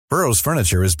Burrow's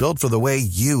furniture is built for the way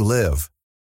you live.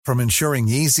 From ensuring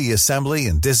easy assembly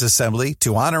and disassembly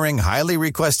to honoring highly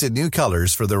requested new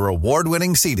colors for their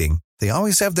award-winning seating, they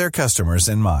always have their customers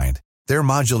in mind. Their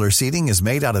modular seating is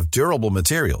made out of durable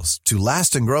materials to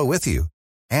last and grow with you.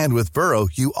 And with Burrow,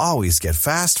 you always get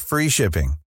fast, free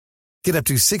shipping. Get up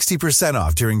to 60%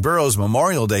 off during Burrow's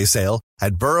Memorial Day sale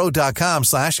at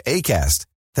burrow.com/ACAST.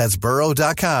 That's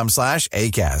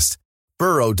burrow.com/ACAST.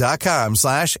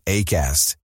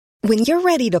 burrow.com/ACAST. When you're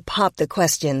ready to pop the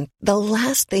question, the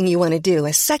last thing you want to do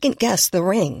is second-guess the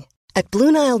ring. At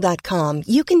BlueNile.com,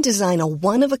 you can design a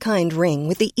one-of-a-kind ring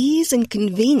with the ease and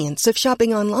convenience of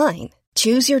shopping online.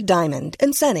 Choose your diamond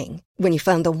and setting. When you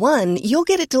find the one, you'll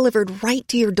get it delivered right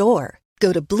to your door.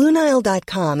 Go to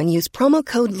BlueNile.com and use promo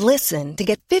code LISTEN to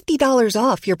get $50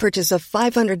 off your purchase of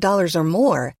 $500 or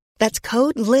more. That's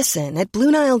code LISTEN at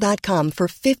BlueNile.com for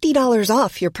 $50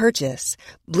 off your purchase.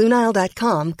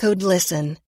 BlueNile.com, code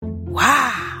LISTEN.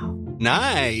 Wow.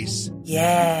 Nice.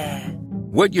 Yeah.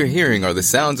 What you're hearing are the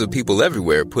sounds of people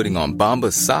everywhere putting on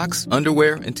Bombas socks,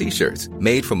 underwear, and T-shirts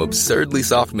made from absurdly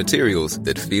soft materials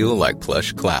that feel like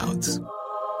plush clouds.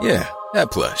 Yeah, that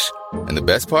plush. And the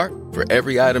best part? For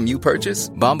every item you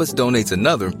purchase, Bombas donates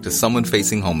another to someone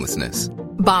facing homelessness.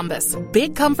 Bombas.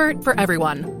 Big comfort for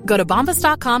everyone. Go to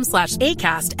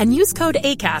bombas.com/ACAST and use code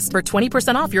ACAST for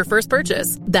 20% off your first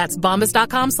purchase. That's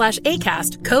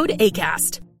bombas.com/ACAST. Code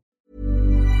ACAST.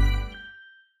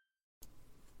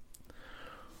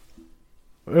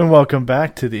 And welcome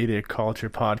back to the Idiot Culture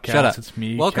Podcast. Shut up. It's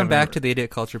me, Welcome Kevin. back to the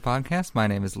Idiot Culture Podcast. My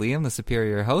name is Liam, the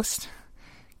superior host.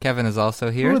 Kevin is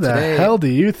also here. Who the today. hell do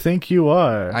you think you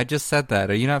are? I just said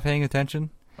that. Are you not paying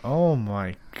attention? Oh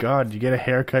my god, you get a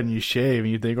haircut and you shave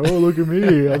and you think, oh, look at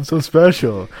me, I'm so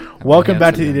special. Welcome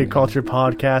back to the Idiot Culture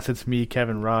Podcast. It's me,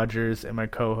 Kevin Rogers, and my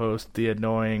co-host, the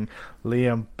annoying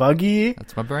Liam Buggy.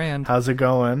 That's my brand. How's it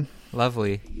going?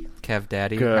 Lovely. Kev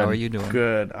Daddy, Good. how are you doing?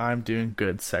 Good. I'm doing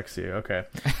good, sexy. Okay.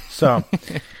 So,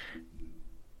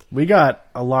 we got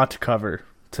a lot to cover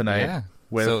tonight. Yeah.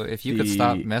 So if you could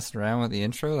stop messing around with the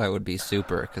intro, that would be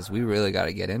super, because we really got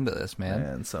to get into this, man.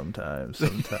 And sometimes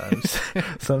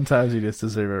sometimes you just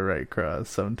deserve a right cross.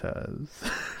 Sometimes.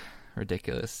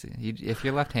 Ridiculous. If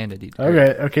you're left-handed, you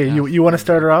Okay. Yeah. You want to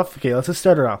start her off? Okay, let's just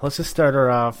start her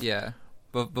off. Yeah.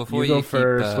 But before you go keep,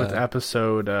 first with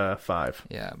episode 5.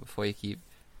 Yeah, before you keep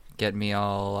getting me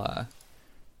all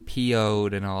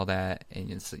PO'd and all that,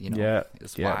 and it's,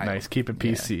 it's wild. Nice. Keep it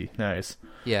PC. Yeah. Nice.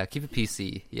 Yeah, keep it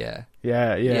PC. Yeah.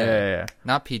 Yeah.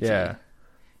 Not PG. Yeah.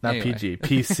 Not Anyway. PG.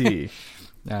 PC.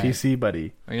 Right. PC,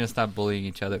 buddy. We're gonna stop bullying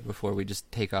each other before we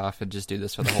just take off and just do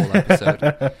this for the whole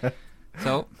episode.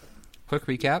 So, quick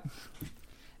recap.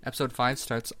 Episode 5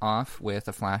 starts off with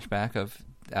a flashback of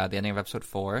the ending of episode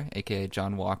 4, aka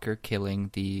John Walker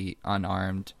killing the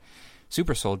unarmed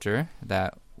super soldier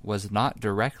that was not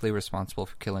directly responsible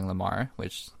for killing Lamar,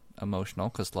 which is emotional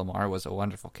because Lamar was a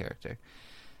wonderful character.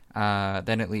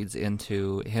 Then it leads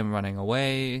into him running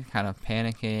away, kind of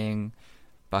panicking.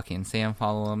 Bucky and Sam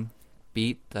follow him,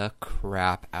 beat the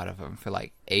crap out of him for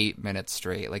like 8 minutes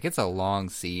straight. Like, it's a long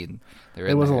scene.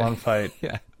 It was a long fight.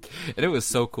 Yeah. And it was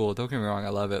so cool. Don't get me wrong, I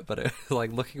love it. But it,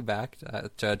 like, looking back,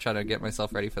 trying to get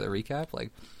myself ready for the recap,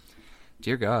 like,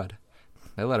 dear God,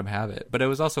 they let him have it. But it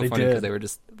was also funny because they were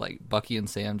just, like, Bucky and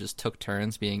Sam just took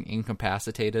turns being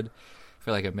incapacitated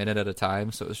for like a minute at a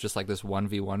time. So it was just like this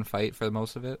 1v1 fight for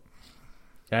most of it.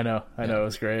 I know. It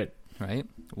was great. Right?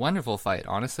 Wonderful fight.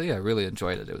 Honestly, I really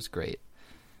enjoyed it. It was great.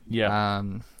 Yeah.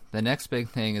 The next big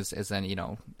thing is then,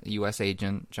 U.S.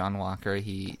 agent John Walker,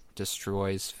 he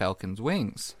destroys Falcon's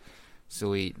wings.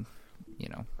 So he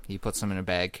puts them in a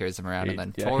bag, carries them around, and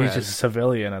then Torres... he's just a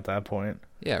civilian at that point.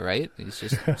 Yeah, right? He's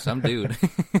just some dude.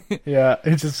 Yeah,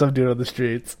 he's just some dude on the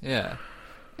streets. Yeah.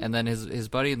 And then his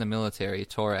buddy in the military,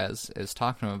 Torres, is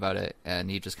talking to him about it, and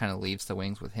he just kind of leaves the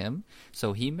wings with him.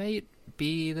 So he may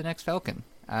be the next Falcon.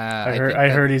 I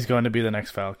heard he's going to be the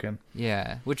next Falcon.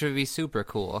 Yeah, which would be super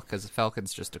cool, because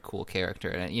Falcon's just a cool character,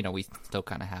 and, we still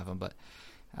kind of have him, but...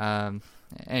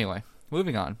 anyway,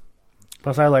 moving on.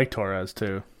 Plus, I like Torres,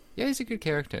 too. Yeah, he's a good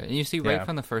character. And you see right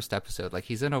from the first episode, like,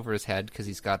 he's in over his head because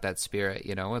he's got that spirit,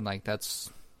 and, like, that's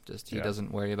just... He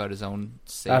doesn't worry about his own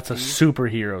safety. That's a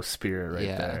superhero spirit right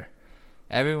there.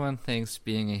 Everyone thinks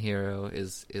being a hero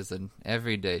is an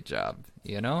everyday job,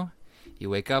 You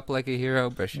wake up like a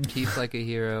hero, brush your teeth like a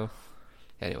hero.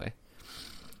 Anyway.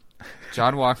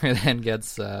 John Walker then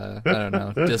gets,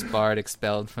 disbarred,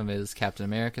 expelled from his Captain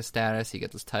America status. He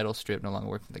gets his title stripped, no longer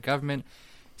working for the government.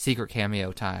 Secret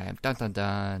cameo time. Dun, dun,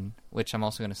 dun. Which I'm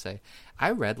also going to say, I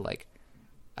read like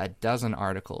a dozen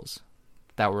articles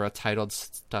that were titled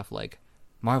stuff like,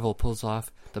 Marvel pulls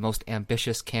off the most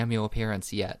ambitious cameo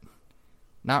appearance yet.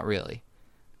 Not really.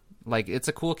 Like, it's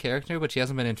a cool character, but she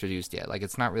hasn't been introduced yet. Like,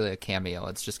 it's not really a cameo.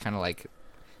 It's just kind of like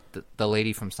the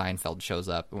lady from Seinfeld shows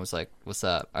up and was like, "What's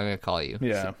up? I'm gonna call you."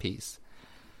 Yeah. Peace.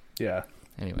 Yeah.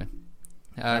 Anyway,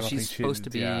 I don't she's think supposed to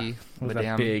be it was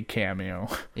Madame. a big cameo.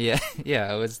 Yeah,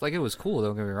 yeah. It was cool.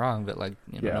 Don't get me wrong, but like,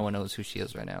 Yeah. no one knows who she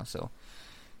is right now. So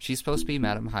she's supposed to be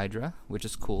Madame Hydra, which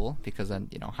is cool because then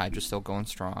Hydra's still going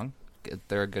strong.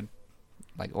 They're a good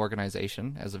like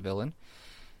organization as a villain,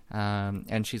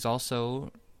 and she's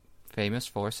also famous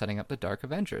for setting up the Dark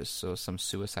Avengers. So some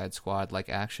Suicide Squad like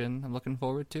action. I'm looking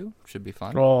forward to. Should be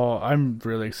fun. Oh, I'm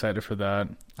really excited for that.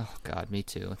 Oh God, me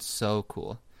too. It's so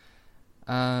cool.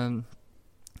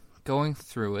 Going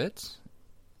through it,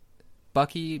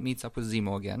 Bucky meets up with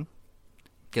Zemo again.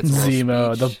 Gets a little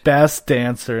Zemo, speech. the best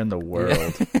dancer in the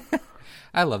world.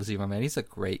 I love Zemo, man. He's a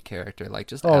great character. Like,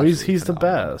 just Oh, he's absolutely the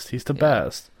phenomenal. best. He's the Yeah.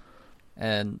 best.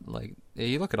 And like,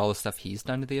 you look at all the stuff he's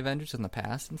done to the Avengers in the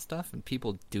past and stuff, and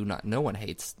people do not. No one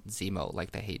hates Zemo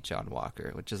like they hate John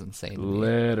Walker, which is insane to me.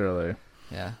 Literally.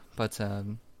 Yeah, but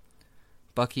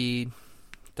Bucky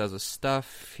does his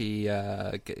stuff. He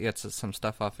gets some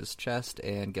stuff off his chest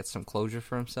and gets some closure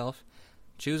for himself.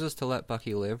 Chooses to let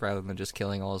Bucky live rather than just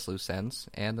killing all his loose ends,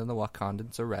 and then the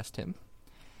Wakandans arrest him.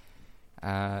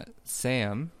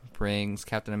 Sam brings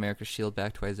Captain America's shield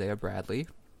back to Isaiah Bradley.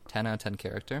 10 out of 10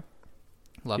 character.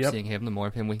 Love Yep. seeing him. The more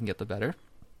of him we can get, the better.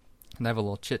 And they have a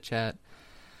little chit-chat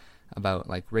about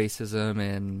like racism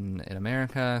in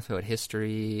America, throughout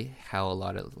history, how a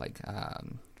lot of like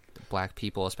black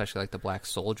people, especially like the black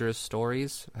soldiers'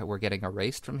 stories, were getting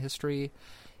erased from history.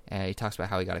 And he talks about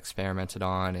how he got experimented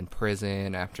on in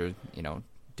prison after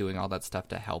doing all that stuff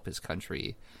to help his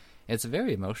country. It's a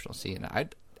very emotional scene.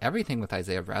 Everything with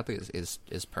Isaiah Bradley is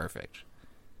perfect.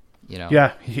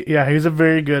 Yeah, he's a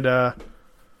very good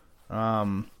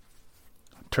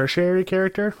tertiary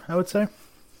character, I would say.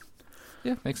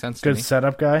 Yeah, makes sense to Good me.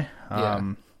 setup guy Yeah.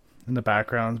 in the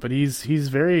background, but he's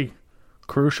very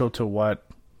crucial to what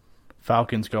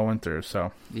Falcon's going through.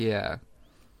 So Yeah.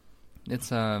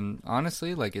 It's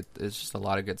honestly like it's just a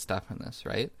lot of good stuff in this,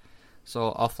 right?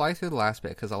 So I'll fly through the last bit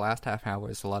because the last half hour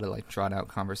is a lot of like drawn out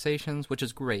conversations, which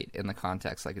is great in the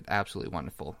context, like it's absolutely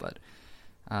wonderful. But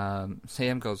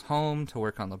Sam goes home to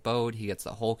work on the boat. He gets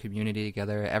the whole community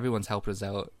together. Everyone's helping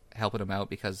him out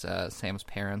because Sam's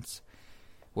parents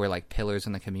were like pillars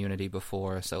in the community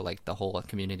before, so like the whole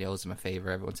community owes him a favor.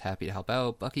 Everyone's happy to help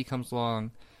out. Bucky comes along,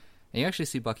 and you actually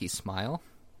see Bucky smile,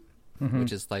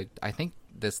 which is like, I think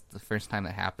this the first time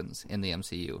that happens in the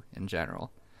MCU in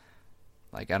general.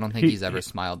 Like, I don't think he's ever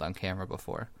smiled on camera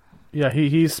before. yeah,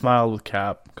 he smiled with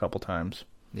Cap a couple times.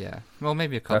 Yeah, well,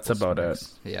 maybe a couple. That's about it.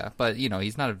 Yeah, but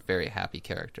he's not a very happy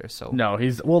character. So No,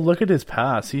 look at his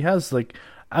past. He has like,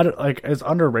 it's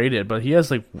underrated, but he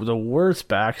has like the worst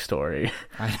backstory.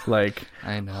 Like,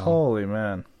 I know. holy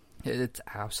man. It's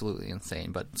absolutely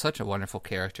insane, but such a wonderful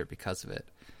character because of it.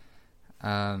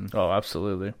 Oh,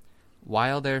 absolutely.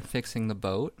 While they're fixing the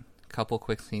boat, couple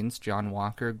quick scenes. John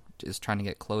Walker is trying to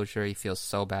get closure. He feels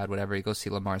so bad, whatever. He goes see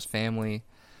Lamar's family.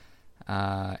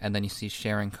 And then you see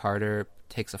Sharon Carter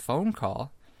takes a phone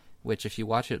call, which if you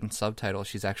watch it in subtitles,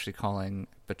 she's actually calling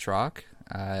Batroc,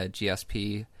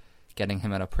 GSP, getting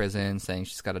him out of prison, saying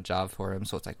she's got a job for him.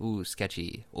 So it's like, ooh,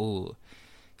 sketchy. Ooh,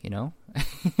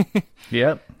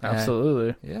 Yep,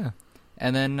 absolutely. Yeah.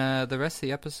 And then the rest of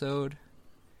the episode,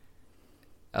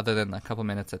 other than a couple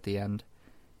minutes at the end,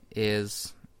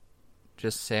 is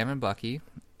just Sam and Bucky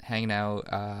hanging out,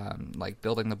 like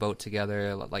building the boat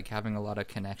together, like having a lot of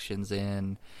connections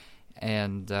in,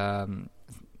 and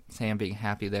Sam being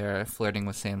happy there, flirting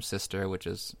with Sam's sister,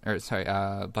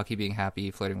 Bucky being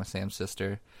happy, flirting with Sam's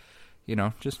sister,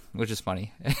 which is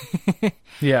funny.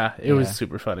 Yeah, it was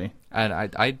super funny. And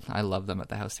I love them at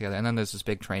the house together. And then there's this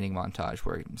big training montage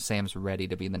where Sam's ready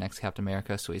to be the next Captain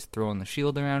America, so he's throwing the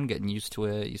shield around, getting used to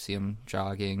it. You see him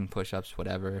jogging, push-ups,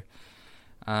 whatever.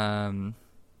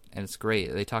 And it's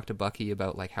great. They talk to Bucky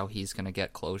about like how he's going to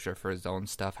get closure for his own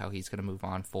stuff, how he's going to move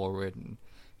on forward and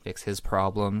fix his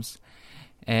problems.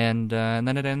 And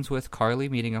then it ends with Carly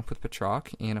meeting up with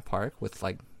Batroc in a park with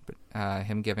like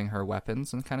him giving her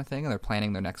weapons and kind of thing. And they're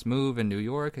planning their next move in New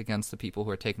York against the people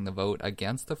who are taking the vote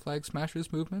against the Flag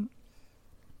Smashers movement.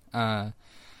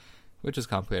 Which is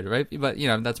complicated, right? But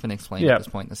that's been explained at this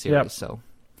point in the series. Yep. So,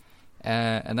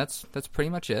 and that's pretty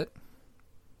much it.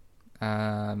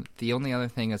 The only other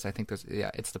thing is I think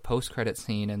it's the post-credit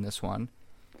scene in this one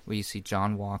where you see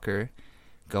John Walker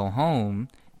go home,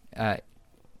 with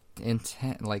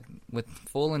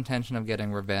full intention of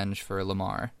getting revenge for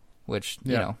Lamar, which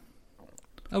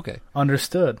okay,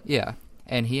 Understood. yeah.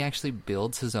 And he actually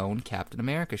builds his own Captain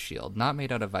America shield, not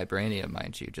made out of vibranium,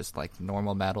 mind you, just like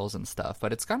normal metals and stuff.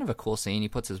 But it's kind of a cool scene. He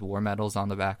puts his war medals on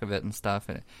the back of it and stuff,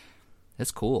 and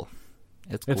it's cool.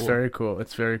 It's cool. It's very cool.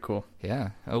 It's very cool.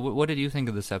 Yeah. What did you think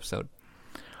of this episode?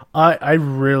 I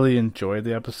really enjoyed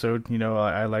the episode. You know,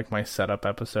 I like my setup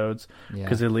episodes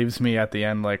because it leaves me at the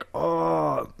end like,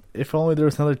 oh, if only there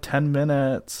was another 10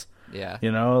 minutes. Yeah.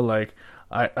 You know, like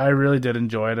I really did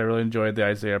enjoy it. I really enjoyed the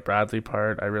Isaiah Bradley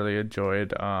part. I really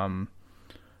enjoyed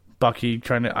Bucky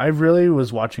trying to. I really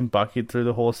was watching Bucky through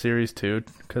the whole series too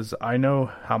because I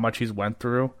know how much he's went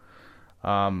through.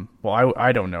 Well,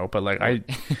 I don't know, but like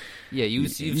yeah,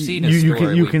 you've seen his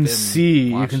story. You can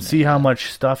see how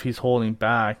much stuff he's holding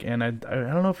back, and I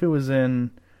don't know if it was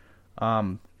in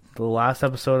the last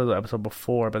episode or the episode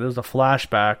before, but there was a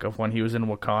flashback of when he was in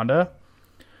Wakanda,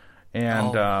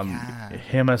 and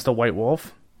him as the White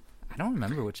Wolf. I don't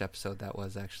remember which episode that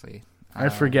was actually. I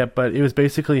forget, but it was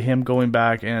basically him going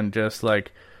back and just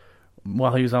like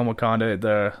while he was on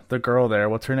Wakanda, the girl there,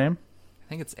 what's her name? I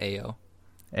think it's Ao.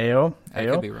 Ao? I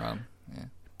could be wrong. Yeah.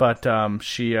 But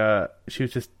she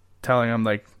was just telling him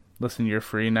like, listen, you're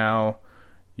free now.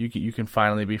 You can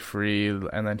finally be free.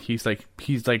 And then he's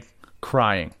like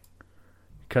crying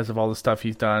because of all the stuff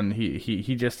he's done.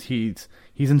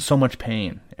 He's in so much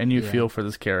pain, and you feel for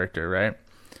this character, right?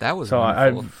 That was so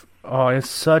wonderful. It's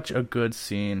such a good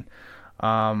scene.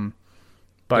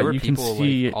 But there were you people can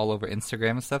see like, all over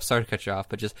Instagram and stuff. Sorry to cut you off,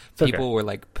 but just people were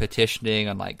like petitioning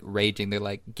and like raging. They're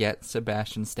like, get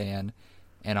Sebastian Stan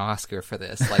an Oscar for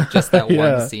this. Like just that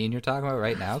one scene you're talking about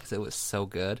right now because it was so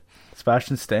good.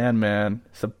 Sebastian Stan, man.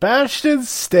 Sebastian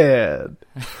Stan.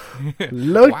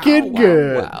 Looking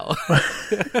good. Wow.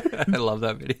 I love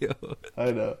that video.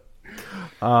 I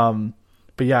know.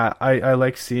 But yeah, I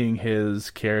like seeing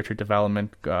his character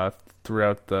development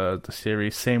throughout the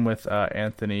series. Same with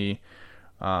Anthony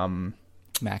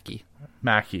Mackie.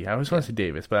 I always want to say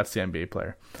Davis, but that's the NBA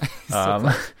player.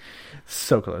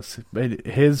 So close. But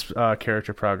his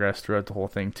character progress throughout the whole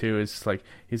thing too is like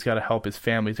he's got to help his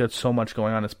family. He's got so much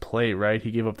going on his plate, right?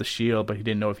 He gave up the shield, but he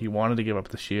didn't know if he wanted to give up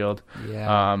the shield.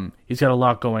 Yeah. He's got a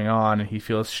lot going on, and he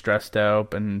feels stressed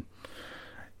out, and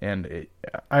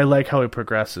I like how it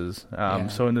progresses.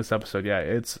 So in this episode,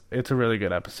 it's a really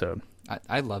good episode.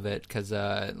 I love it because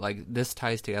like this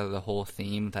ties together the whole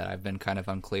theme that I've been kind of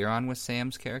unclear on with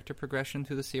Sam's character progression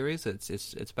through the series.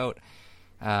 It's about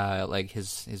like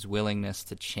his willingness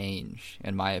to change,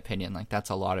 in my opinion. Like that's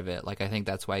a lot of it. Like I think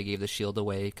that's why he gave the shield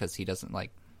away, because he doesn't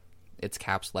like it's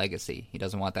Cap's legacy. He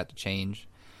doesn't want that to change.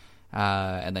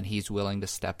 And then he's willing to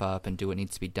step up and do what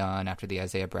needs to be done after the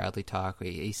Isaiah Bradley talk.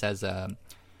 He says,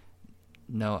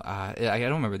 no, I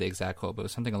don't remember the exact quote, but it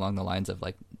was something along the lines of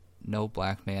like, no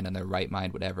black man in their right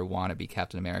mind would ever want to be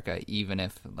Captain America, even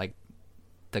if like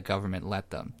the government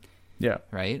let them. Yeah.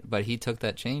 Right. But he took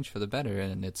that change for the better,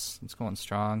 and it's going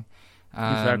strong.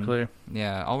 Exactly.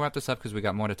 Yeah. I'll wrap this up because we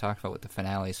got more to talk about with the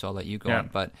finale, so I'll let you go on.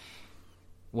 But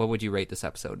what would you rate this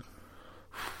episode?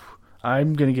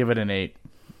 I'm gonna give it an 8.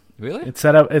 Really? It's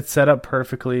set up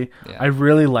perfectly. Yeah. I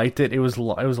really liked it. It was a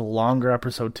longer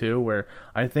episode too, where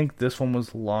I think this one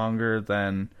was longer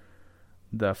than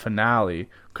the finale,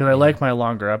 because I like my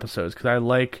longer episodes,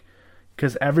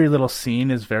 because every little scene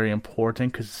is very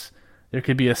important, because there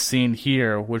could be a scene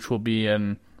here which will be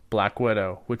in Black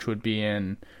Widow, which would be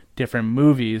in different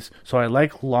movies, so I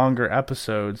like longer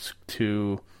episodes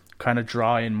to kind of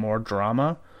draw in more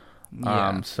drama.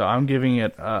 So I'm giving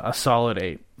it a solid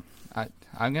 8.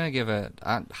 I'm gonna give it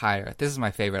higher. This is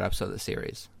my favorite episode of the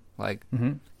series. Like,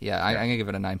 I'm gonna give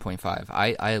it a 9.5.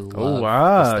 I love. Oh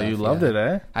wow, the stuff, you loved it,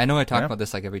 eh? I know I talk about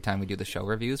this like every time we do the show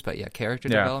reviews, but character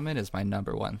development is my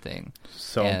number one thing.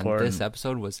 So and important. This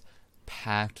episode was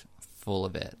packed full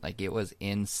of it. Like it was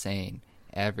insane,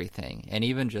 everything, and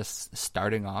even just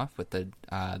starting off with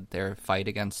their fight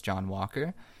against John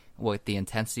Walker, with the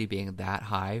intensity being that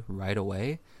high right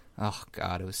away. Oh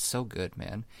God, it was so good,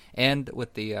 man. And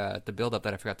with the build up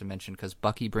that I forgot to mention, because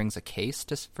Bucky brings a case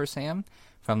for Sam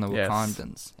from the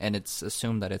Wakandans, and it's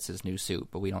assumed that it's his new suit,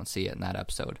 but we don't see it in that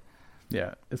episode.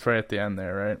 Yeah, it's right at the end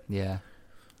there, right? Yeah.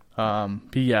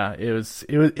 But yeah, it was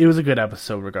a good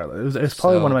episode regardless. It's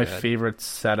probably one of my favorite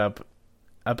setup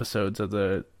episodes of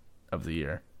the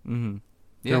year. Mm-hmm.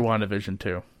 Yeah. For WandaVision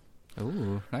too.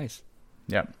 Ooh, nice.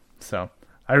 Yeah. So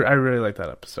I really like that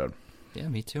episode. Yeah,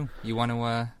 me too. You want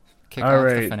to kick off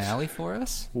the finale for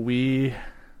us? We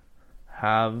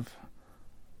have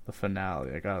the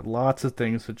finale. I got lots of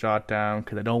things to jot down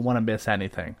because I don't want to miss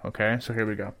anything. Okay, so here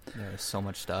we go. Yeah, there's so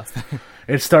much stuff.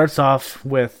 It starts off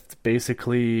with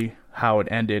basically how it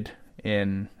ended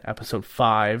in episode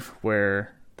 5,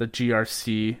 where the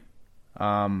GRC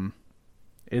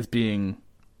is being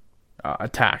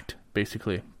attacked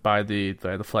basically by the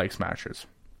Flag Smashers,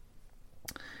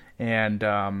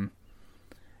 and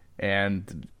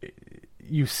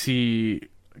you see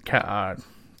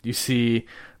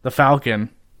the Falcon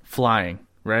flying,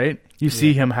 right? You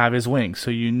see him have his wings, so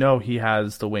you know he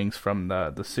has the wings from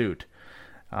the suit.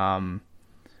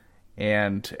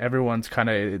 And everyone's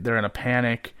they're in a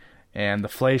panic, and the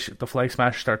Flag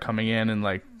Smashers start coming in and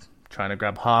like trying to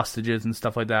grab hostages and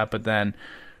stuff like that. But then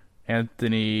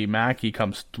Anthony Mackie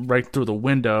comes right through the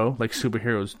window like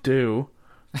superheroes do,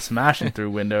 smashing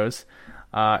through windows,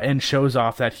 and shows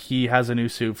off that he has a new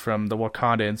suit from the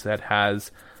Wakandans that has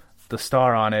the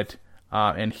star on it,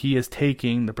 and he is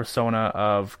taking the persona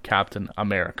of Captain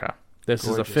America. This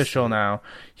is official now.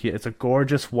 It's a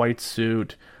gorgeous white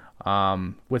suit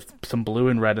with some blue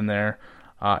and red in there,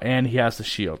 and he has the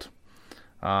shield.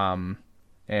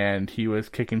 And he was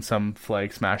kicking some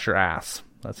Flag Smasher ass,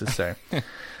 let's just say.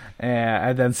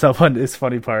 and then this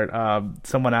funny part,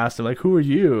 someone asked him, like, who are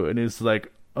you? And he's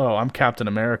like, oh, I'm Captain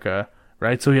America,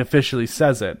 right? So he officially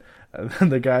says it.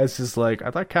 And the guy's just like,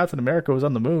 I thought Captain America was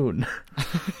on the moon.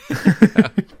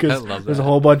 Because there's a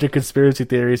whole bunch of conspiracy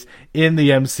theories in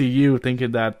the MCU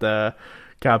thinking that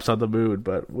Cap's on the moon,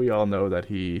 but we all know that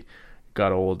he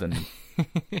got old and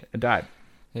died.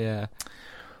 Yeah.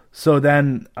 So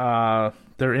then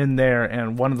they're in there,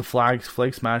 and one of the Flag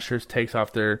Smashers takes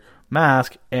off their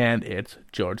mask, and it's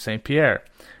George St. Pierre.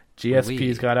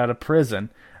 GSP's got out of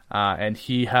prison, and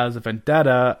he has a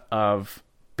vendetta of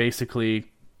basically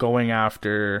going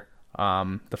after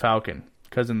the Falcon,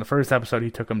 because in the first episode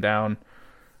he took him down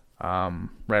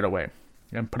right away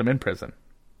and put him in prison.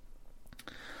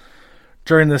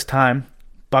 During this time,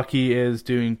 Bucky is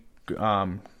doing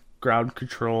ground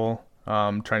control,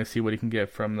 trying to see what he can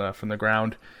get from the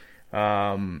ground.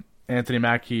 Anthony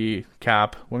Mackie,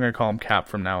 Cap, we're gonna call him Cap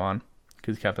from now on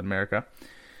because he's Captain America.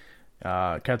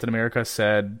 Captain America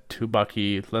said to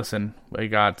Bucky, "Listen, I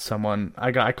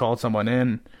called someone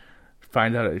in.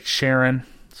 Find out it's Sharon.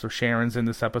 So Sharon's in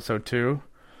this episode too.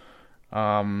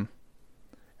 And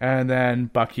then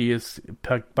Bucky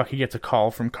gets a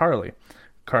call from Carly.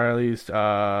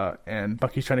 And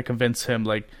Bucky's trying to convince him,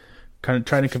 trying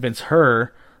to convince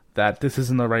her that this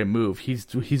isn't the right move.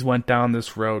 He's went down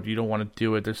this road. You don't want to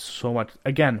do it. There's so much,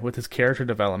 again, with his character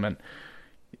development,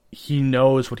 he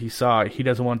knows what he saw. He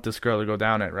doesn't want this girl to go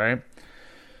down it, right?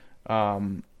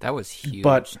 That was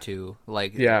huge too.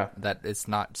 That it's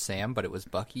not Sam, but it was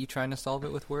Bucky trying to solve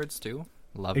it with words too.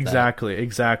 Love that.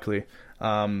 Exactly.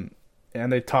 And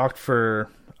they talked for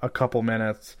a couple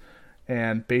minutes,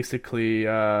 and basically,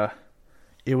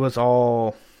 it was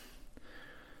all.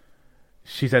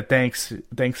 She said, "Thanks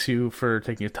you for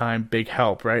taking your time. Big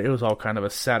help, right?" It was all kind of a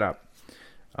setup.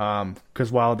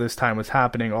 Because while this time was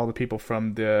happening, all the people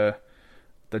from the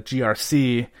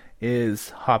GRC is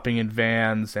hopping in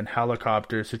vans and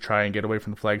helicopters to try and get away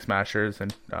from the Flag Smashers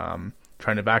and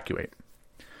trying to evacuate.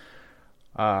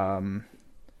 And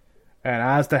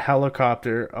as the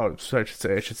helicopter, I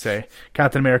should say,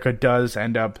 Captain America does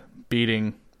end up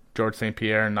beating George St.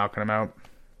 Pierre and knocking him out.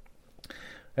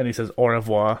 And he says au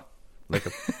revoir, like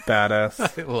a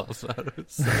badass. I love that.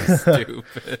 It's so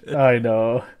stupid. I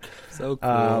know. So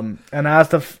cool. And as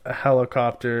the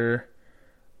helicopter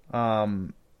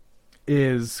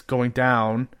is going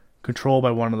down, controlled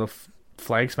by one of the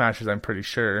Flag Smashers, I'm pretty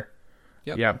sure.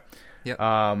 Yep.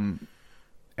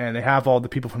 And they have all the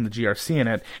people from the GRC in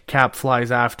it. Cap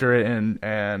flies after it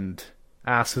and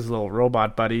asks his little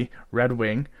robot buddy, Red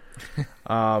Wing,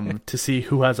 to see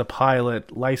who has a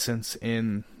pilot license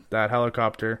in that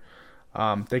helicopter.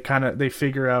 They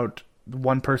figure out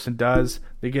one person does.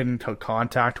 They get into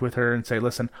contact with her and say,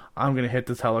 "Listen, I'm going to hit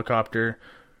this helicopter.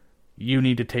 You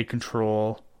need to take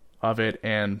control of it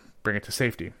and bring it to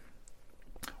safety,"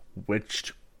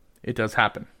 which it does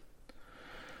happen.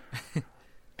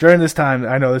 During this time,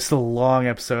 I know this is a long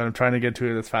episode. I'm trying to get to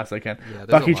it as fast as I can. Yeah,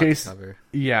 Bucky chase.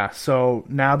 Yeah, so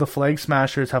now the Flag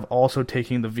Smashers have also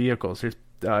taken the vehicles. There's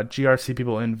GRC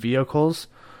people in vehicles,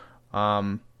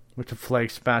 which the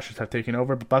Flag Smashers have taken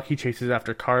over. But Bucky chases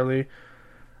after Carly,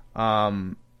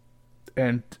 and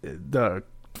the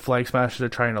Flag Smashers are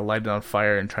trying to light it on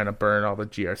fire and trying to burn all the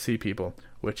GRC people,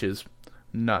 which is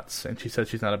nuts. And she says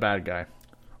she's not a bad guy.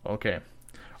 Okay,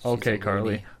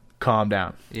 Carly, calm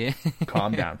down. Yeah,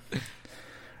 calm down.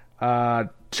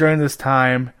 During this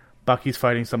time, Bucky's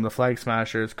fighting some of the Flag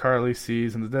Smashers. Carly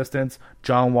sees in the distance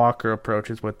John Walker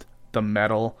approaches with the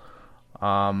metal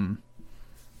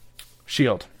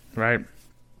shield, right?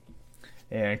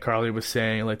 And Carly was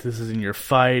saying, this isn't your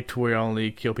fight. We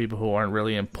only kill people who aren't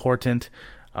really important.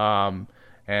 And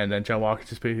And then John Walker's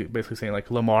just basically saying,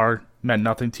 like, Lamar meant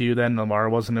nothing to you then. Lamar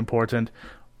wasn't important.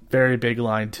 Very big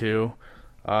line, too.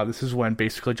 This is when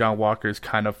basically John Walker is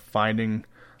kind of finding,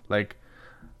 like,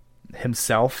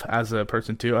 himself as a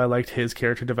person, too. I liked his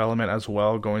character development as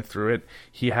well going through it.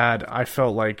 I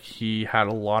felt like he had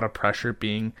a lot of pressure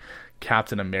being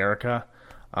Captain America,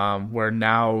 where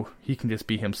now he can just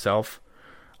be himself.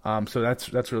 So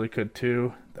that's really good,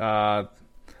 too.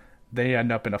 They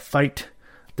end up in a fight.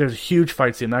 There's a huge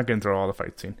fight scene. I'm not going through all the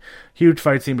fight scene. Huge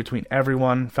fight scene between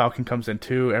everyone. Falcon comes in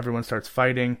too. Everyone starts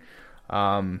fighting.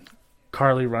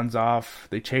 Carly runs off.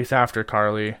 They chase after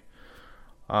Carly.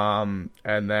 And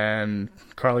then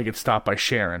Carly gets stopped by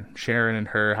Sharon. Sharon and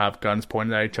her have guns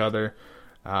pointed at each other.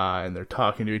 And they're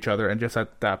talking to each other. And just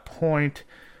at that point,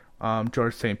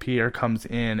 George St. Pierre comes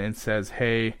in and says,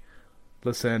 hey,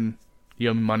 listen, you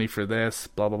owe me money for this,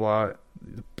 blah, blah, blah.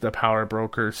 The power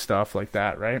broker stuff like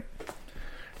that, right?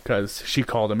 Because she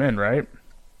called him in, right?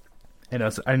 And it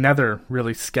was another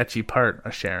really sketchy part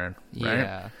of Sharon, right?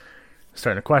 Yeah.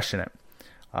 Starting to question it.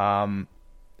 And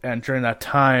during that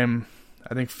time,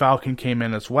 I think Falcon came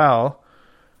in as well.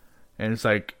 And it's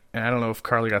like, and I don't know if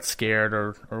Carly got scared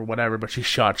or whatever, but she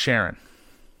shot Sharon.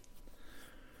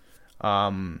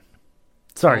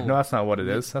 Sorry, no, that's not what it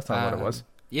is. That's not what it was.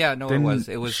 Yeah, no, Didn't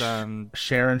it was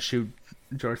Sharon shoot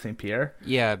George St. Pierre?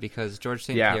 Yeah, because George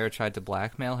St. Pierre tried to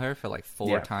blackmail her for like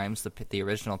 4 times the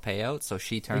original payout, so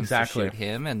she turns to shoot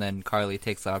him, and then Carly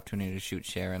takes the opportunity to shoot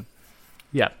Sharon.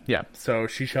 Yeah. So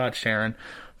she shot Sharon.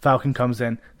 Falcon comes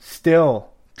in, still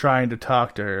trying to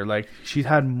talk to her. Like, she's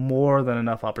had more than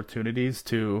enough opportunities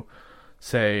to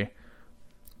say,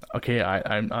 okay,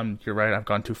 I'm you're right, I've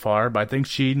gone too far. But I think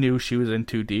she knew she was in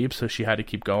too deep, so she had to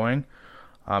keep going.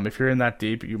 If you're in that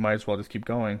deep, you might as well just keep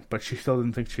going. But she still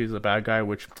didn't think she's a bad guy,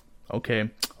 which, okay,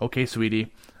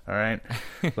 sweetie, all right.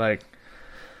 Like,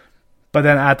 but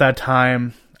then at that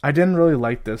time, I didn't really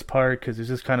like this part because it's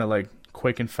just kind of like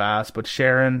quick and fast. But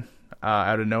Sharon,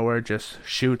 out of nowhere, just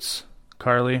shoots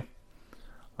Carly,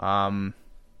 and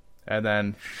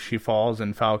then she falls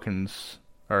in Captain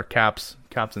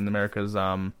America's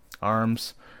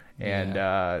arms,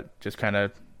 and just kind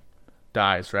of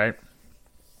dies, right?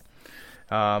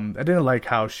 I didn't like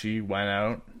how she went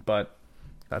out, but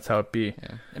that's how it be.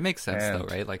 Yeah. It makes sense, though,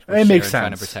 right? Like, it makes sense.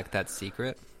 Trying to protect that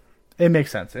secret. It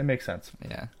makes sense.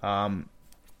 Yeah.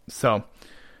 So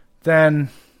then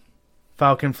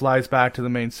Falcon flies back to the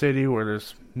main city where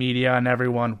there's media and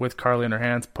everyone with Carly in her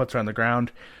hands, puts her on the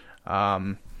ground.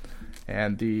 Hold on,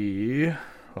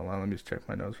 let me just check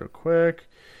my notes real quick.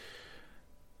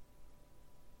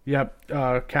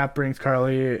 Yep, Cap brings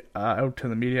Carly out to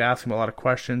the media, asking a lot of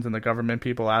questions, and the government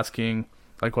people asking,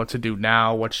 like, what to do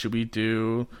now, what should we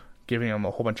do, giving him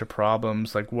a whole bunch of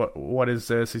problems, like, what is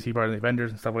this, is he part of the Avengers,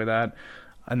 and stuff like that.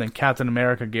 And then Captain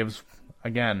America gives,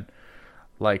 again,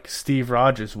 like Steve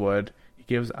Rogers would, he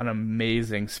gives an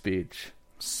amazing speech.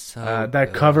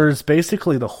 That covers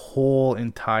basically the whole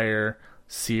entire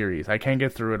series. I can't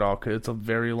get through it all because it's a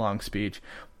very long speech,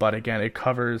 but again, it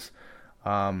covers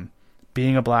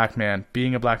being a black man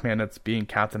that's being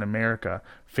Captain America,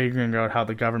 figuring out how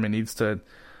the government needs to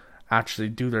actually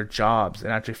do their jobs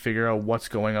and actually figure out what's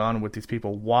going on with these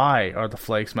people. Why are the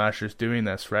Flag Smashers doing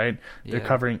this, right? Yeah. They're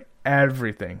covering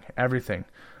everything.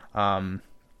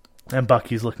 And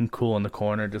Bucky's looking cool in the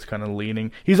corner, just kind of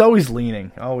leaning. He's always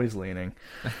leaning.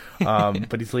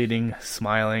 But he's leaning,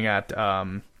 smiling at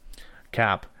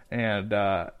Cap. And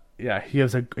he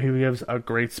gives a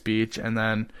great speech, and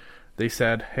then they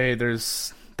said, hey,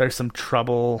 there's some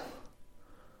trouble.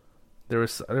 There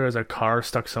was a car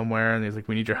stuck somewhere, and he's like,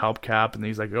 we need your help, Cap. And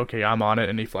he's like, okay, I'm on it,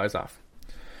 and he flies off.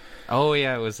 Oh,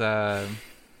 yeah, it was that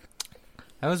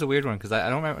was a weird one, because I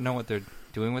don't know what they're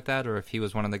doing with that, or if he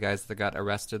was one of the guys that got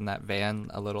arrested in that van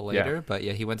a little later. Yeah. But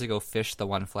yeah, he went to go fish the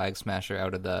one Flag Smasher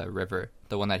out of the river,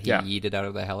 the one that he yeeted out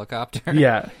of the helicopter.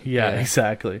 Yeah,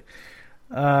 exactly.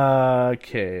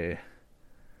 Okay.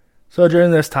 So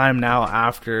during this time now,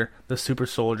 after the super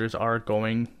soldiers are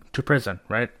going to prison,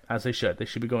 right? As they should. They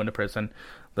should be going to prison.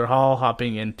 They're all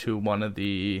hopping into one of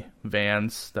the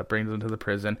vans that brings them to the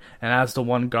prison. And as the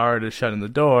one guard is shutting the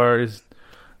doors,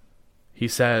 he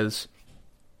says,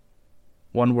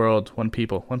 one world, one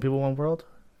people. One people, one world?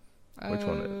 Which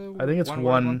one? I think it's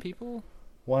one people?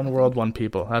 One world, one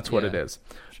people. That's what it is.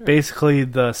 Sure. Basically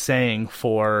the saying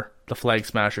for the Flag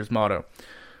Smashers motto.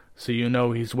 So you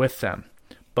know he's with them.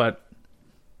 But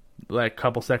like a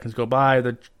couple seconds go by,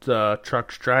 the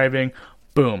truck's driving,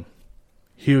 boom,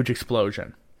 huge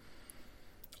explosion.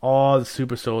 All the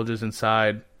super soldiers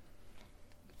inside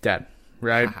dead,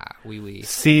 right?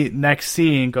 Next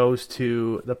scene goes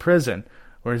to the prison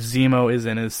where Zemo is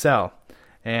in his cell,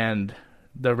 and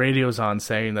the radio's on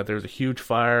saying that there's a huge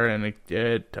fire and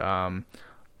it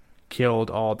killed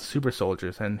all the super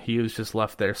soldiers, and he was just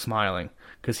left there smiling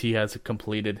because he has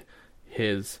completed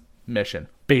his mission,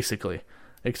 basically,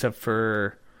 except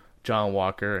for John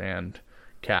Walker and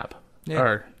Cap. Yeah,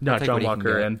 Or not John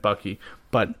Walker get. and Bucky,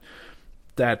 but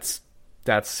that's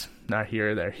not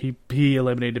here or there. He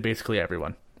eliminated basically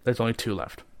everyone. There's only 2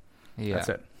 left. Yeah. That's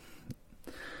it.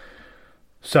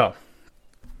 So,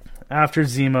 after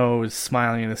Zemo is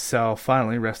smiling in his cell,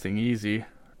 finally resting easy,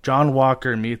 John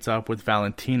Walker meets up with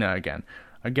Valentina again.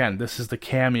 Again, this is the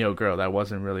cameo girl that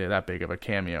wasn't really that big of a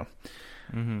cameo.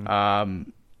 Mm-hmm.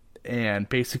 And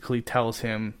basically tells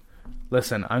him,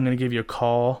 listen, I'm going to give you a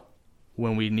call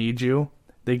when we need you.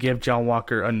 They give John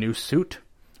Walker a new suit,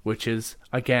 which is,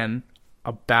 again,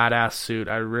 a badass suit.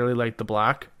 I really like the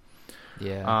black.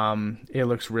 Yeah. It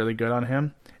looks really good on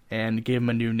him. And gave him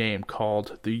a new name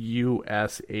called the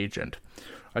U.S. Agent.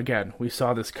 Again, we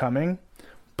saw this coming,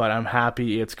 but I'm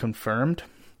happy it's confirmed.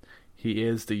 He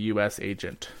is the U.S.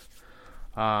 Agent.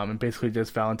 And basically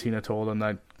just Valentina told him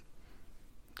that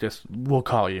we'll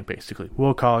call you, basically.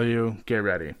 We'll call you, get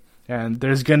ready. And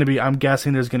I'm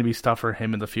guessing there's going to be stuff for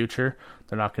him in the future.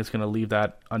 They're not just going to leave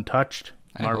that untouched.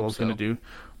 Marvel's going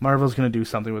to do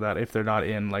something with that if they're not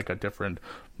in like a different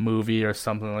movie or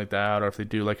something like that, or if they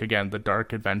do like, again, the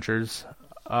Dark Adventures,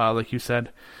 like you said.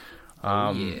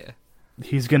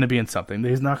 He's going to be in something.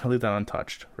 He's not going to leave that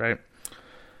untouched, right?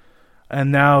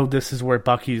 And now this is where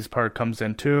Bucky's part comes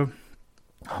in too.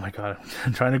 Oh my god,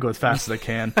 I'm trying to go as fast as I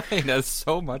can. There's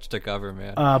so much to cover,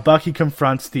 man. Bucky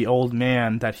confronts the old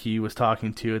man that he was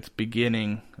talking to at the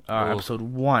beginning, episode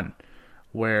 1,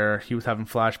 where he was having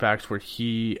flashbacks where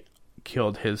he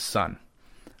killed his son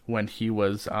when he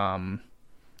was the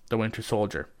Winter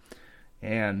Soldier.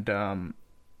 And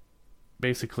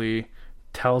basically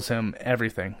tells him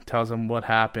everything. Tells him what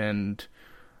happened,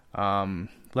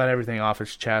 let everything off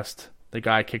his chest. The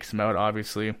guy kicks him out,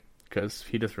 obviously, because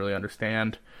he doesn't really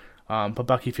understand. But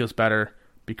Bucky feels better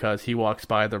because he walks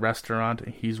by the restaurant.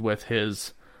 He's with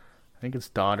his, I think it's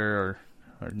daughter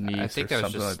or niece or something like that. I think that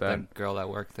was just the girl that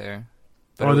worked there.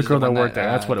 But the girl that worked there.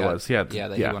 That's what it was. Yeah,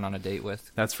 that he went on a date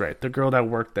with. That's right. The girl that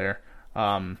worked there.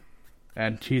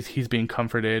 And he's being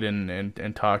comforted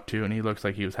and talked to, and he looks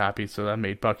like he was happy. So that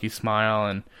made Bucky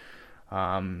smile,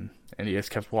 and he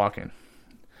just kept walking.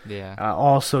 Yeah.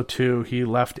 Also, too, he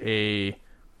left a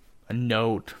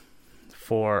note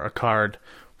for a card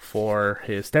for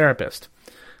his therapist,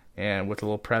 and with a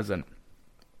little present.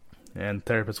 And the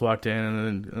therapist walked in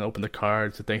and opened the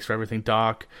card, said, "Thanks for everything,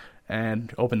 Doc,"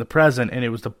 and opened the present, and it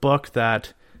was the book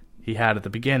that he had at the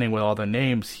beginning with all the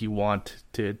names he wanted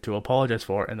to apologize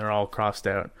for, and they're all crossed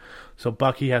out. So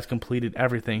Bucky has completed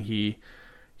everything.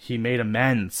 He made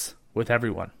amends with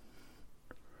everyone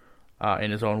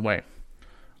in his own way,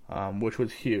 which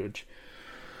was huge.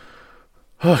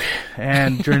 Okay,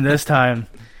 and during this time,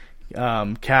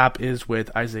 Cap is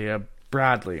with Isaiah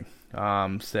Bradley,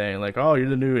 saying like, "Oh, you're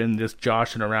the new," and just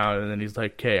joshing around, and then he's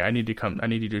like, "Okay, I need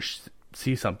you to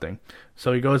see something."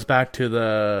 So he goes back to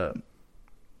the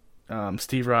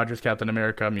Steve Rogers Captain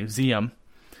America Museum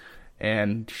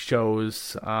and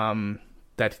shows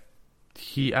that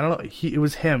it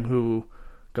was him who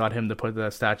got him to put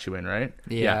the statue in, right?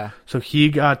 Yeah. So he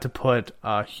got to put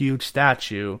a huge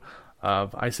statue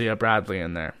of Isaiah Bradley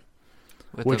in there,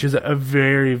 which is a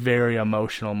very, very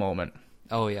emotional moment.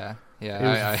 Oh yeah,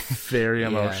 yeah. It was very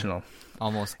emotional.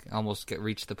 Almost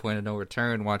reached the point of no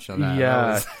return watching that.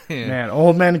 Yeah, man,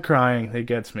 old man crying, it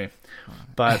gets me.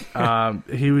 But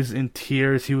he was in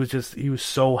tears. He was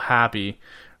so happy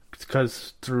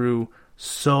because through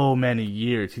so many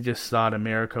years, he just thought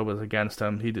America was against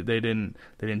him. They didn't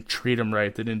treat him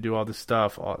right. They didn't do all this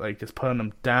stuff, like just putting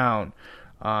him down.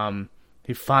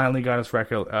 He finally got his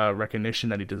recognition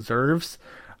that he deserves,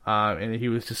 and he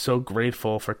was just so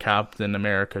grateful for Captain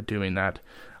America doing that.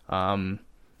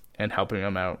 And helping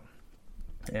him out.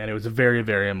 And it was a very,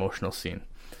 very emotional scene.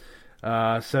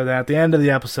 So that at the end of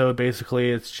the episode, basically,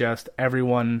 it's just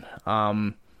everyone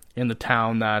in the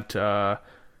town that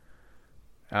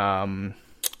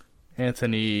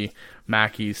Anthony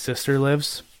Mackie's sister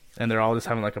lives. And they're all just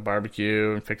having like a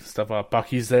barbecue and fixing stuff up.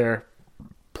 Bucky's there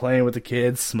playing with the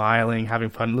kids, smiling,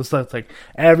 having fun. It's like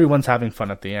everyone's having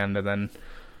fun at the end, and then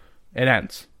it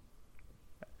ends.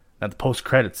 At the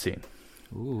post-credits scene.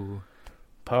 Ooh.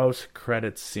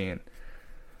 Post-credits scene.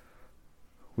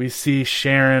 We see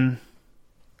Sharon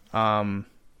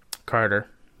Carter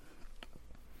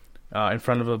in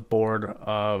front of a board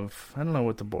of, I don't know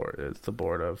what the board is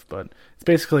but it's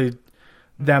basically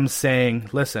them saying,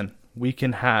 "Listen, we're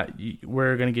going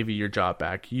to give you your job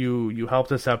back. You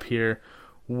helped us up here.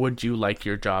 would you like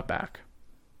your job back?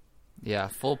 Yeah,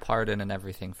 full pardon and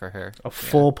everything for her.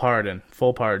 Full pardon.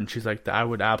 She's like, I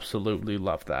would absolutely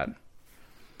love that.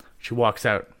 She walks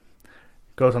out,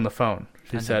 goes on the phone.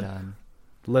 She said,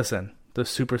 listen, the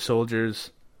super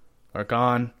soldiers are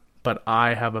gone, but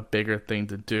I have a bigger thing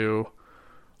to do.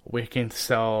 We can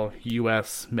sell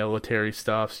U.S. military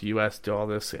stuff, U.S. do all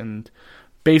this. And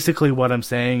basically what I'm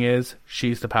saying is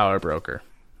she's the power broker.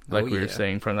 Like we were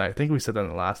saying from that. I think we said that in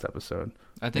the last episode.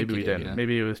 I think maybe we didn't. Yeah.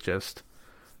 Maybe it was just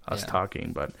us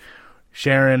talking. But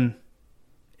Sharon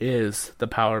is the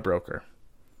power broker,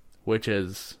 which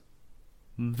is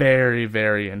very,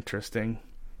 very interesting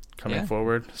coming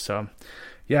forward. So,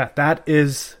 yeah, that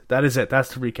is it.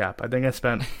 That's the recap. I think I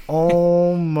spent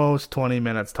almost 20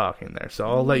 minutes talking there. So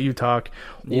I'll let you talk.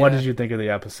 Yeah. What did you think of the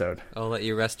episode? I'll let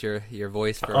you rest your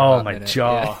voice for a minute.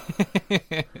 Jaw.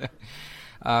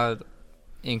 Yeah.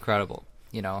 Incredible.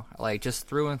 You know, like, just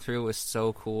through and through was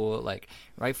so cool. Like,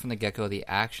 right from the get-go, the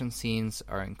action scenes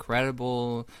are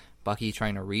incredible. Bucky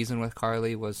trying to reason with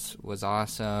Karli was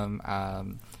awesome.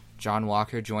 John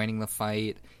Walker joining the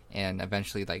fight and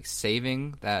eventually, like,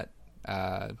 saving that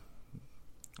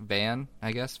van,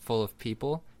 I guess, full of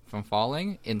people from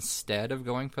falling instead of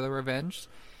going for the revenge.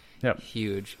 Yep.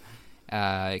 Huge.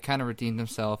 He kind of redeemed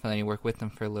himself, and then he worked with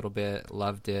them for a little bit.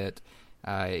 Loved it.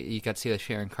 You got to see the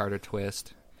Sharon Carter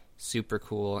twist. Super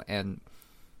cool. And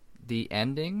the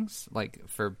endings, like,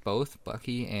 for both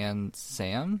Bucky and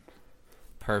Sam,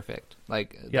 perfect.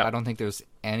 Like, I don't think there's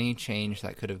any change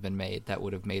that could have been made that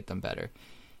would have made them better.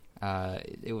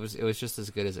 It was just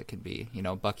as good as it could be. You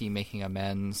know, Bucky making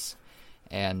amends,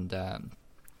 and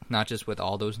not just with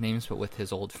all those names, but with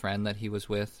his old friend that he was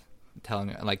with,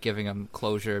 giving him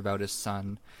closure about his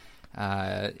son.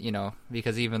 You know,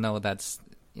 because even though that's,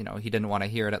 you know, he didn't want to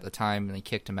hear it at the time, and he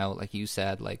kicked him out, like you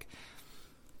said, like,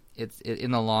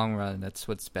 in the long run, that's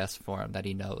what's best for him, that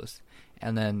he knows.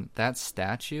 And then that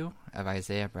statue of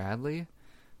Isaiah Bradley,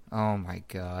 oh my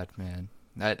God, man,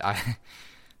 I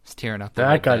was tearing up.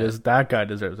 That guy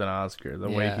deserves an Oscar. The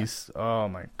way he's, oh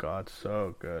my God,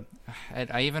 so good.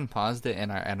 I even paused it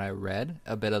and I read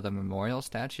a bit of the memorial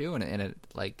statue, and it,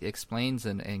 like, explains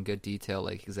in good detail,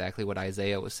 like, exactly what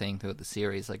Isaiah was saying throughout the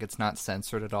series. Like, it's not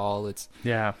censored at all. It's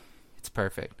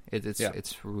perfect.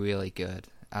 It's really good.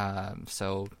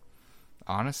 So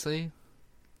honestly,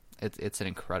 it's an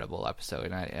incredible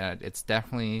episode, and it's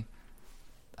definitely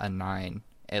a 9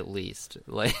 at least.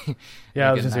 Like,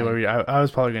 I was gonna say I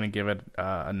was probably gonna give it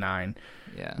a 9.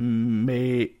 Yeah.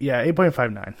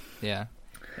 8.59. Yeah.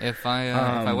 If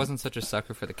I wasn't such a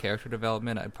sucker for the character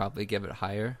development, I'd probably give it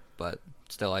higher. But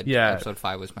still, episode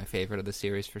 5 was my favorite of the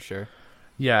series for sure.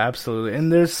 Yeah, absolutely.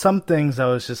 And there's some things I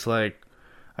was just like,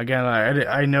 again,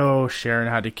 I know Sharon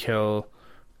had to kill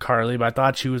Karli, but I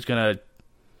thought she was gonna.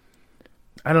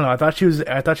 I don't know. I thought she was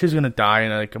gonna die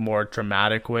in a more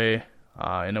dramatic way,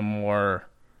 in a more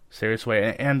serious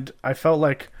way, and I felt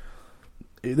like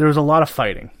there was a lot of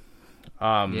fighting.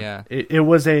 It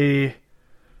was a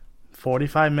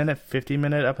 45-minute,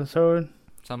 50-minute episode,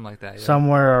 something like that,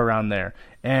 somewhere around there.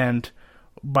 And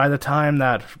by the time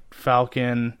that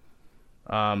Falcon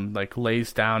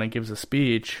lays down and gives a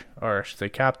speech, or I should say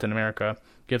Captain America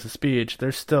gives a speech,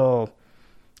 there's still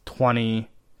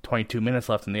 22 minutes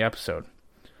left in the episode.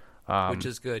 Which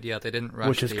is good. Yeah, they didn't rush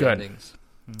which is the good. endings.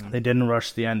 Mm-hmm. They didn't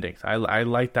rush the endings. I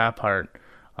like that part.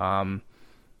 I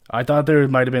thought there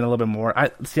might have been a little bit more.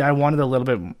 I wanted a little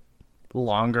bit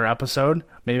longer episode,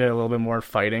 maybe a little bit more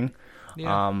fighting.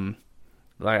 Yeah.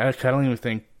 I don't even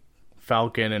think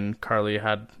Falcon and Karli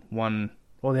had one.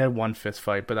 Well, they had one fist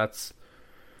fight, but that's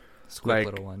it's a quick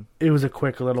little one. It was a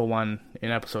quick little one in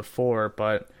episode 4,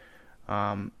 but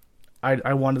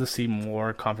I wanted to see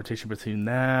more confrontation between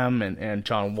them and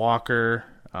John Walker.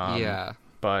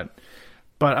 But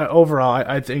overall,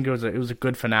 I think it was a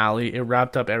good finale. It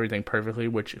wrapped up everything perfectly,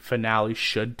 which finale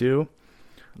should do.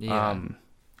 Yeah.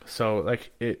 So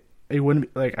like it wouldn't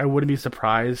I wouldn't be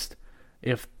surprised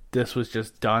if this was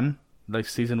just done, like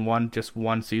season 1, just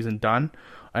one season done,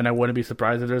 and I wouldn't be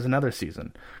surprised if there's another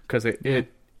season, because it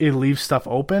leaves stuff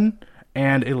open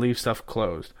and it leaves stuff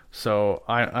closed. So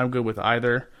I'm good with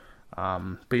either.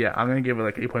 But yeah, I'm gonna give it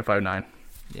like 8.59.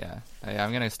 Yeah,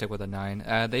 I'm gonna stick with a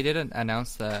 9. They didn't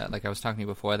announce like I was talking to you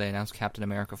before. They announced Captain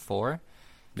America 4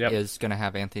 is gonna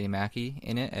have Anthony Mackie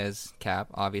in it as Cap,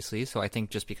 obviously. So I think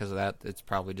just because of that, it's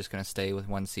probably just gonna stay with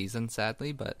one season,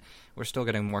 sadly. But we're still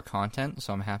getting more content,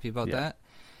 so I'm happy about that.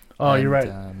 Oh, you're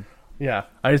right. Yeah,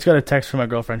 I just got a text from my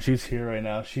girlfriend. She's here right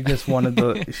now. She just wanted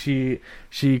the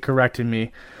she corrected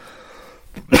me.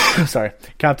 Sorry,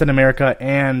 Captain America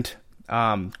and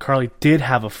Karli did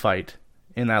have a fight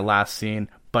in that last scene,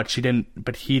 but he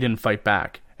didn't fight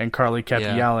back. And Carly kept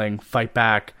yelling, "Fight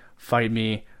back, fight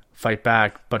me, fight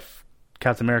back." But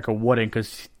Captain America wouldn't,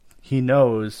 because he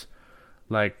knows,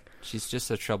 like, she's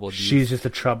just a troubled youth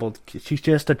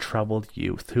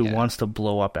who wants to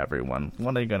blow up everyone.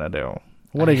 What are you gonna do?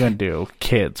 What are you gonna do?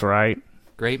 Kids, right?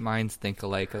 Great minds think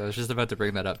alike. I was just about to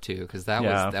bring that up too, because that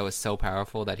was so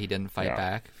powerful that he didn't fight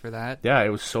back for that. Yeah, it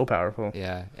was so powerful.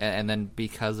 Yeah, and then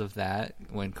because of that,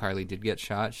 when Carly did get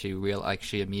shot, she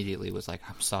immediately was like,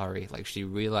 "I'm sorry." Like, she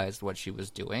realized what she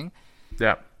was doing.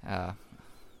 Yeah.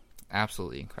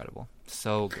 Absolutely incredible.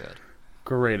 So good.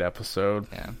 Great episode.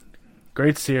 Yeah.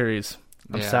 Great series.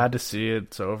 I'm sad to see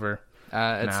it's over.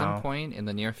 At some point in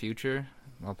the near future,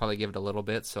 I'll probably give it a little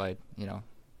bit, so I,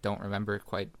 don't remember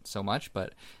quite so much,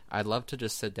 but I'd love to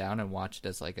just sit down and watch it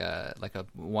as like a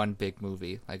one big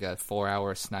movie, like a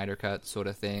 4-hour Snyder Cut sort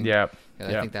of thing. Yeah.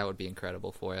 I think that would be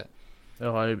incredible for it.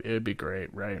 Oh, it'd be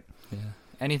great, right? Yeah.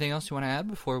 Anything else you want to add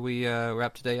before we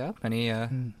wrap today up? Any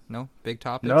big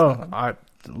topics? No, I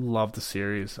love the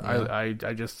series. Yeah.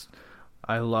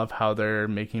 I love how they're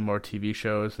making more TV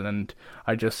shows, and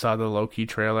I just saw the Loki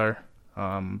trailer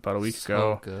about a week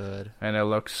ago. So good. And it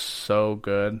looks so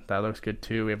good. That looks good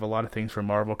too. We have a lot of things for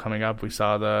Marvel coming up. We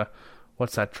saw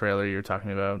what's that trailer you're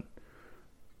talking about?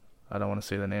 I don't want to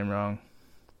say the name wrong.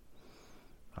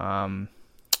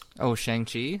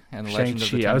 Shang-Chi and the Legend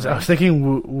of the Ten Rings. I was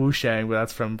thinking Wu Shang, but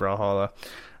that's from Brawlhalla.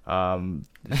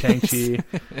 Shang-Chi.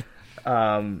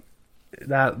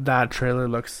 That trailer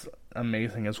looks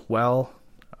amazing as well.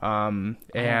 And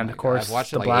of course, I've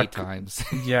watched it like 8 times.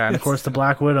 Yeah, and of course the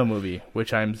Black Widow movie,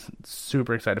 which I'm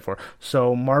super excited for.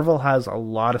 So Marvel has a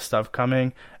lot of stuff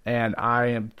coming, and I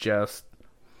am just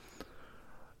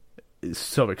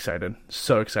so excited.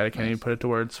 So excited. Can't even put it to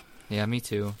words. Yeah, me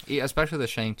too. Especially the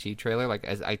Shang-Chi trailer. Like,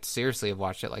 I seriously have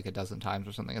watched it like a dozen times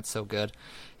or something. It's so good.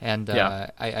 And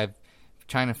I've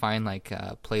trying to find like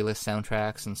playlist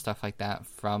soundtracks and stuff like that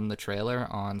from the trailer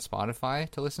on Spotify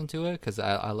to listen to it, because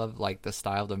I love like the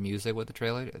style of the music with the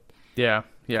trailer. Yeah.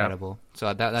 Incredible.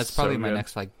 So that's probably so my good.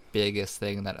 next like biggest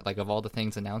thing that, like, of all the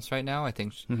things announced right now, I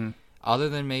think other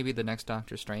than maybe the next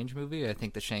Doctor Strange movie, I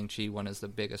think the Shang-Chi one is the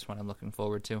biggest one I'm looking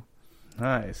forward to.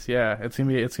 Nice. Yeah, it's gonna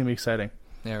be exciting.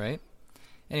 Yeah, right.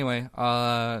 Anyway,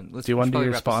 let's. Do you want to do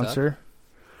your sponsor?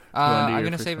 I'm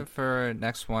going to save it for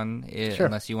next one, Sure.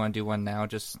 unless you want to do one now.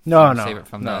 Just save it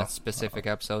from the specific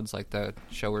episodes, like the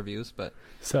show reviews. But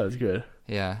sounds good.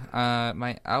 Yeah.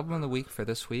 My album of the week for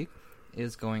this week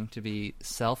is going to be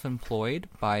 "Self-Employed"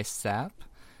 by Sap.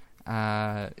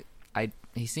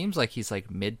 He seems like he's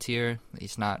like mid-tier.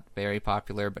 He's not very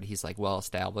popular, but he's like well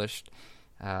established.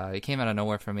 He came out of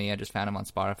nowhere for me. I just found him on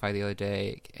Spotify the other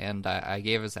day, and I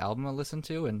gave his album a listen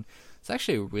to, and it's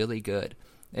actually really good.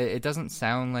 It doesn't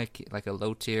sound like a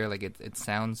low tier. Like, it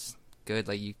sounds good.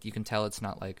 Like, you can tell it's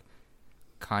not like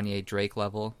Kanye Drake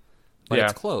level, but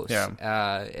it's close.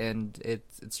 Yeah. And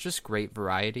it's just great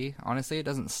variety. Honestly, it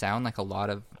doesn't sound like a lot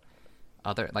of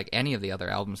any of the other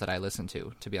albums that I listen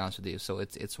to be honest with you. So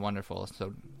it's wonderful.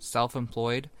 So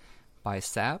Self-Employed by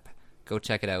Sap. Go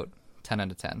check it out. 10 out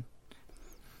of 10.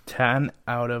 10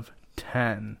 out of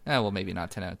 10. Well, maybe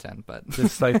not 10 out of 10, but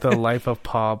it's like the life of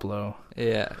Pablo.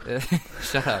 Yeah.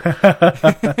 Shut up.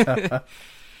 All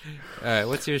right,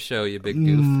 what's your show, you big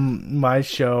goof? My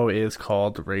show is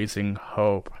called Raising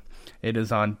Hope. It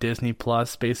is on Disney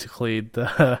Plus. Basically,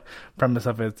 the premise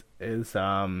of it is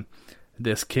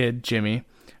this kid, Jimmy,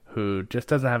 who just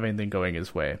doesn't have anything going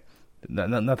his way.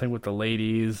 Nothing with the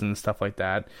ladies and stuff like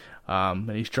that. And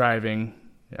he's driving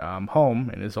home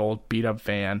in his old beat-up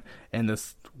van, and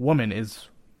this woman is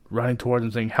running towards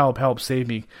him saying, "Help, help, save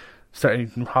me." He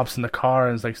hops in the car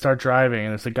and is like, "Start driving." And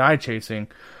there's a guy chasing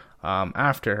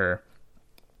after her.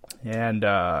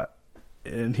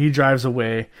 And he drives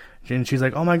away, and she's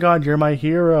like, "Oh my God, you're my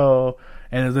hero."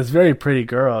 And it's this very pretty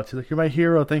girl. She's like, "You're my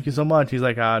hero, thank you so much." He's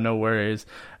like, "No worries."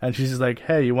 And she's just like,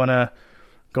 "Hey, you want to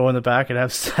go in the back and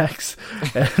have sex?"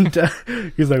 And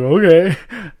he's like, "Okay."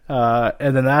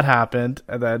 And then that happened.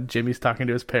 And then Jimmy's talking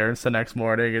to his parents the next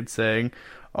morning and saying,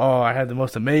 "Oh, I had the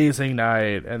most amazing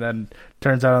night." And then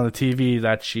turns out on the TV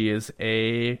that she is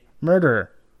a murderer.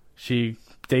 She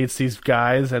dates these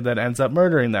guys and then ends up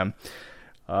murdering them.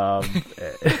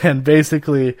 And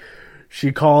basically,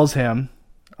 she calls him.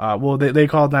 They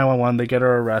called 911. They get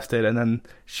her arrested. And then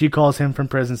she calls him from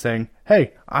prison saying,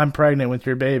 "Hey, I'm pregnant with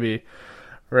your baby."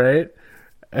 Right?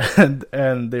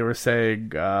 And they were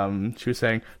saying, she was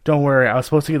saying, "Don't worry, I was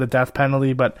supposed to get the death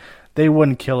penalty, but they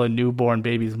wouldn't kill a newborn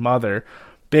baby's mother."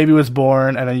 Baby was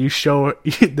born, and then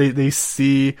they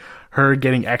see her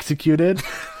getting executed.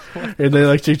 in the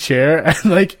electric chair, and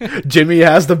like Jimmy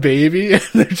has the baby, and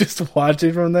they're just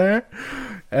watching from there.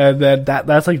 And then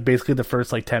that's like basically the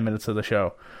first like 10 minutes of the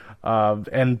show,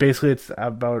 and basically it's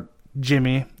about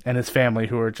Jimmy and his family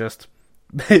who are just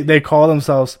they call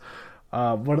themselves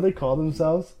what do they call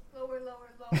themselves?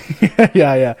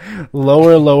 Yeah.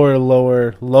 Lower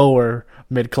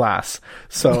mid class.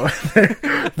 So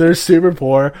they're super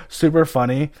poor, super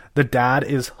funny. The dad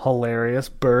is hilarious.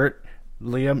 Bert,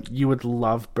 Liam, you would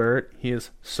love Bert. He is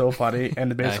so funny,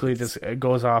 and basically just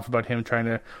goes off about him trying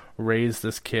to raise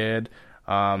this kid,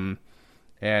 and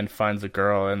finds a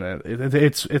girl, and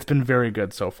it's been very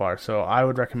good so far. So I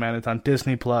would recommend it. It's on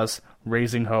Disney Plus.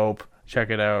 Raising Hope. Check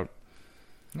it out.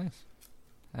 Nice.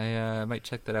 I might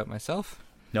check that out myself.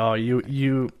 No,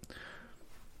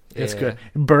 it's good.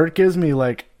 Bert gives me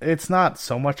like, it's not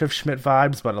so much of Schmidt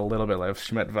vibes, but a little bit of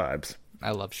Schmidt vibes.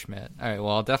 I love Schmidt. All right,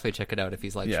 well, I'll definitely check it out if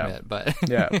he's like Schmidt. But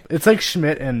yeah, it's like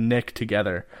Schmidt and Nick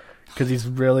together, because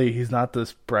he's not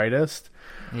the brightest.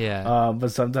 Yeah.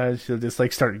 But sometimes he'll just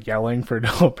like start yelling for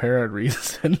no apparent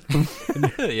reason.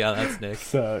 Yeah, that's Nick.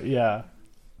 So yeah,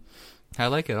 I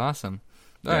like it. Awesome.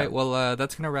 All right, well,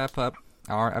 that's gonna wrap up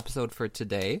our episode for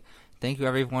today. Thank you,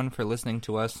 everyone, for listening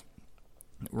to us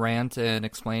rant and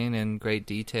explain in great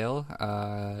detail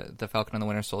the Falcon and the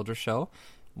Winter Soldier show.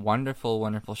 Wonderful,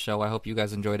 wonderful show. I hope you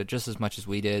guys enjoyed it just as much as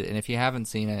we did. And if you haven't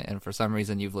seen it, and for some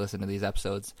reason you've listened to these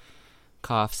episodes,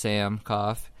 cough, Sam,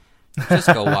 cough,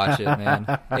 just go watch it,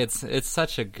 man. It's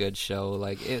such a good show.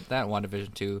 Like that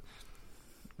WandaVision 2,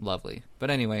 lovely.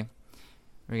 But anyway,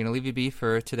 we're gonna leave you be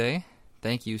for today.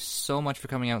 Thank you so much for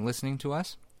coming out and listening to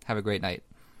us. Have a great night.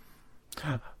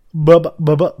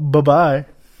 Bye-bye.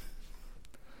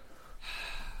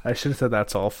 I should have said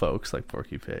that's all, folks, like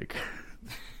Porky Pig.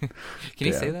 Can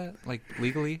you say that, like,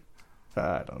 legally?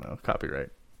 I don't know. Copyright.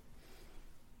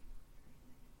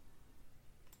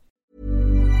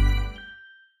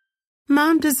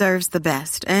 Mom deserves the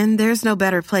best, and there's no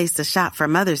better place to shop for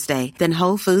Mother's Day than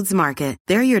Whole Foods Market.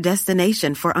 They're your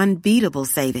destination for unbeatable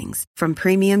savings, from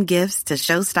premium gifts to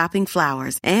show-stopping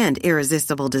flowers and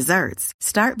irresistible desserts.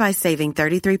 Start by saving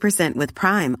 33% with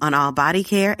Prime on all body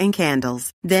care and candles.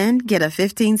 Then get a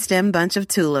 15-stem bunch of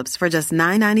tulips for just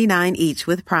 $9.99 each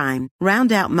with Prime.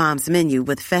 Round out Mom's menu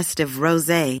with festive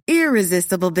rosé,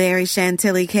 irresistible berry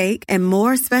chantilly cake, and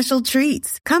more special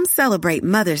treats. Come celebrate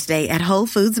Mother's Day at Whole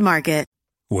Foods Market.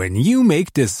 When you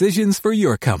make decisions for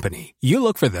your company, you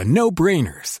look for the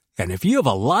no-brainers. And if you have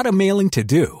a lot of mailing to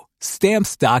do,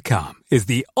 Stamps.com is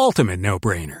the ultimate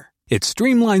no-brainer. It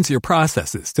streamlines your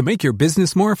processes to make your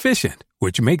business more efficient,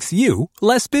 which makes you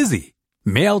less busy.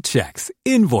 Mail checks,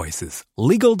 invoices,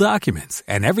 legal documents,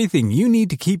 and everything you need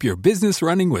to keep your business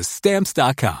running with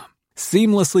Stamps.com.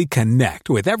 Seamlessly connect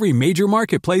with every major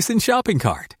marketplace and shopping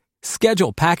cart.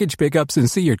 Schedule package pickups and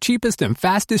see your cheapest and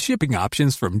fastest shipping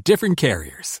options from different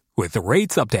carriers, with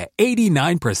rates up to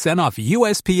 89% off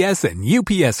USPS and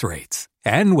UPS rates.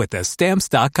 And with the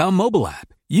Stamps.com mobile app,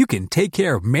 you can take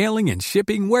care of mailing and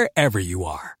shipping wherever you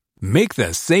are. Make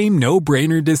the same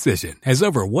no-brainer decision as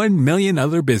over 1 million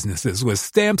other businesses with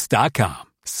Stamps.com.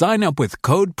 Sign up with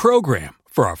code PROGRAM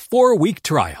for a 4-week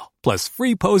trial, plus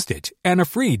free postage and a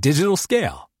free digital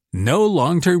scale. No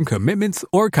long-term commitments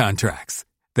or contracts.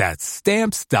 That's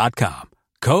Stamps.com.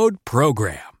 Code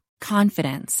PROGRAM.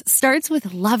 Confidence starts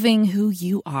with loving who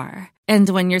you are. And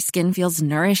when your skin feels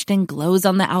nourished and glows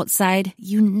on the outside,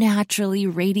 you naturally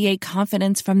radiate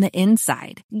confidence from the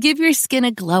inside. Give your skin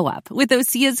a glow up with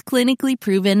Osea's clinically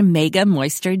proven Mega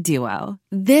Moisture Duo.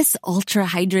 This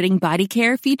ultra-hydrating body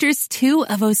care features 2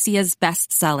 of Osea's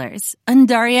best sellers,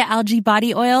 Undaria Algae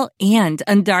Body Oil and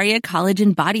Undaria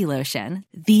Collagen Body Lotion.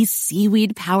 These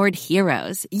seaweed-powered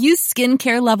heroes use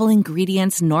skincare-level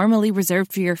ingredients normally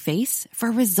reserved for your face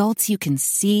for results you can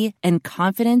see and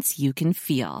confidence you can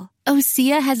feel.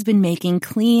 Osea has been making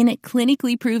clean,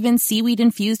 clinically proven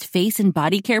seaweed-infused face and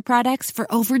body care products for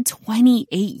over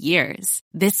 28 years.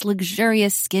 This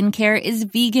luxurious skincare is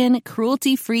vegan,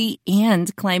 cruelty-free,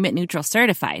 and climate-neutral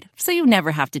certified, so you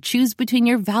never have to choose between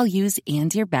your values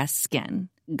and your best skin.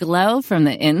 Glow from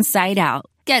the inside out.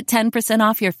 Get 10%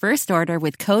 off your first order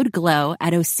with code GLOW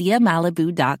at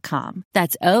OseaMalibu.com.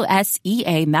 That's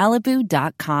OSEA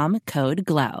Malibu.com, code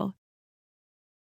GLOW.